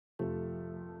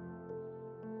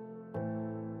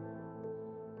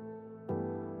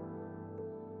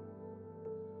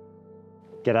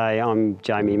G'day, I'm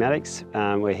Jamie Maddocks.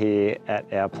 We're here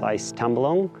at our place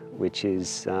Tumbalong, which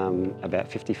is about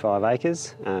 55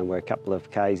 acres. We're a couple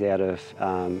of k's out of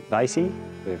Vacy.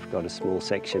 We've got a small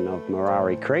section of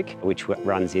Murari Creek, which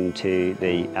runs into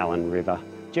the Allyn River.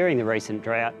 During the recent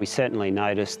drought, we certainly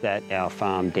noticed that our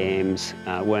farm dams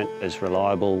weren't as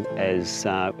reliable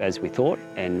as we thought,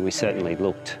 and we certainly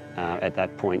looked at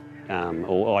that point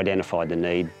or identified the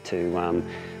need to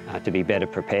be better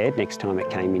prepared next time it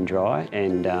came in dry,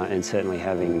 and certainly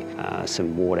having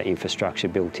some water infrastructure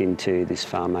built into this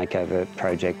farm makeover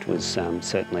project was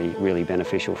certainly really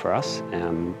beneficial for us.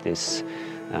 This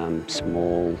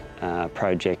small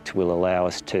project will allow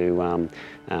us to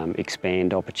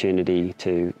expand opportunity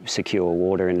to secure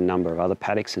water in a number of other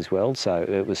paddocks as well. So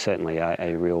it was certainly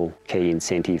a real key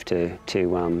incentive to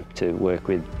work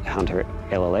with Hunter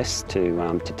LLS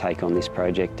to take on this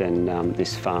project, and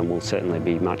this farm will certainly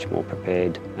be much more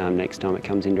prepared next time it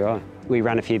comes in dry. We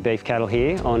run a few beef cattle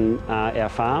here on our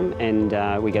farm, and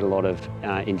we get a lot of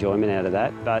enjoyment out of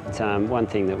that. But one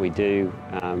thing that we do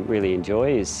really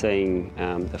enjoy is seeing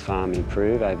the farm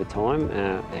improve over time,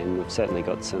 and we've certainly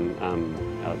got some,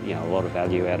 a lot of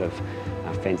value out of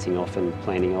fencing off and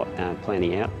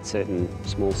planning out certain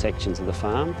small sections of the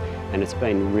farm. And it's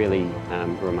been really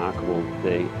remarkable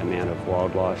the amount of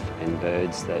wildlife and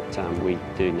birds that we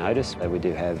do notice. We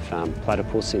do have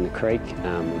platypus in the creek.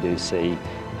 We do see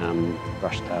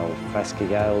brush-tailed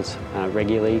phascogales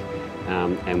regularly,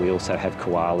 and we also have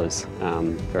koalas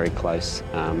very close,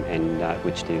 and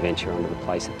which do venture onto the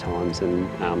place at times, and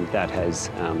that has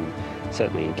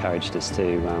certainly encouraged us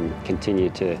to continue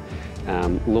to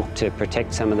look to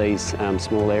protect some of these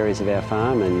small areas of our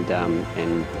farm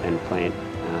and plant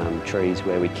trees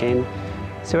where we can.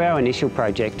 So our initial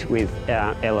project with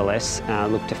our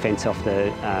LLS looked to fence off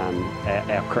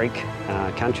our creek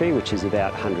country, which is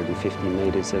about 150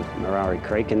 metres of Murari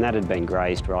Creek, and that had been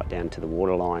grazed right down to the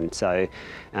waterline. So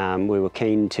we were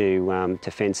keen to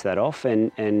fence that off,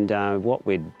 and what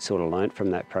we'd sort of learnt from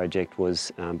that project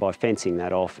was by fencing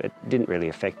that off, it didn't really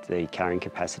affect the carrying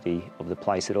capacity of the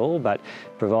place at all, but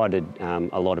provided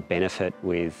a lot of benefit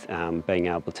with being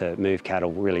able to move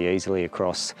cattle really easily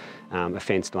across a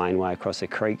fenced laneway across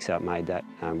a creek, so it made that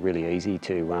really easy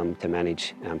to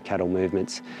manage cattle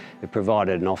movements. It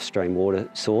provided an off-stream water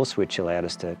source, which allowed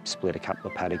us to split a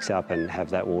couple of paddocks up and have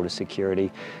that water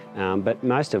security. But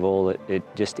most of all, it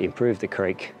just improved the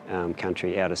creek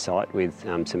country out of sight with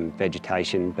some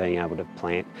vegetation, being able to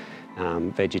plant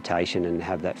vegetation and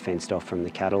have that fenced off from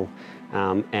the cattle.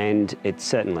 And it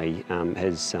certainly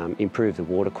has improved the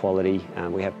water quality.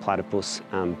 We have platypus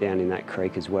down in that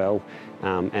creek as well,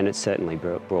 and it's certainly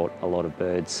brought a lot of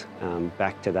birds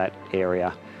back to that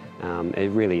area. It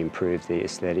really improved the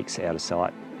aesthetics out of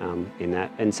sight in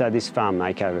that. And so this farm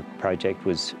makeover project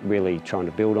was really trying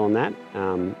to build on that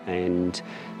and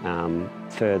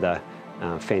further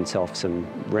fence off some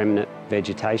remnant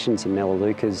vegetation, some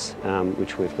Melaleucas,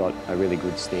 which we've got a really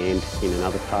good stand in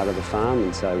another part of the farm,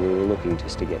 and so we were looking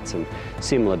just to get some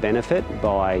similar benefit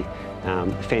by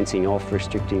fencing off,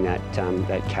 restricting that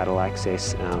cattle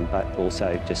access, but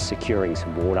also just securing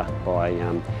some water by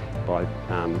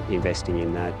investing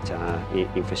in that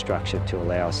infrastructure to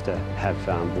allow us to have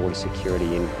water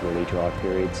security in really dry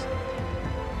periods.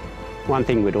 One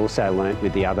thing we'd also learnt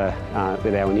with with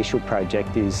our initial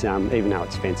project is, even though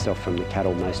it's fenced off from the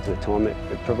cattle most of the time,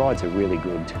 it provides a really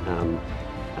good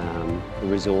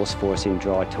resource for us in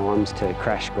dry times to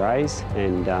crash graze,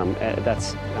 and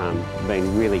that's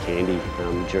been really handy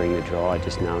during the dry,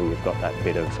 just knowing you've got that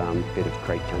bit of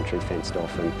creek country fenced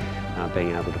off, and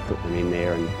being able to put them in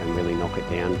there and really knock it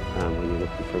down when you're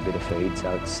looking for a bit of feed.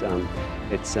 So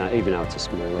it's even though it's a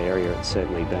small area, it's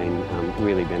certainly been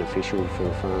really beneficial for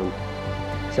the farm.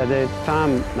 So the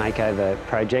farm makeover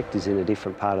project is in a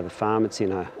different part of the farm. It's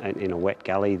in a wet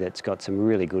gully that's got some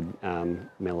really good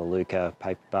Melaleuca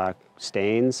paperbark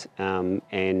stands,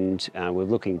 and we're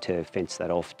looking to fence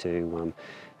that off to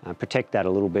protect that a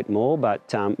little bit more.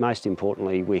 But most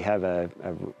importantly, we have a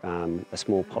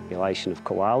small population of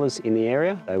koalas in the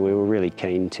area. So we were really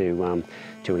keen to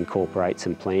incorporate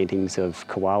some plantings of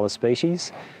koala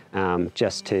species.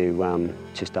 Just to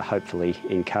hopefully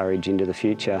encourage into the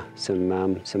future some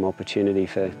opportunity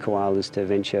for koalas to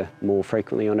venture more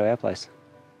frequently onto our place.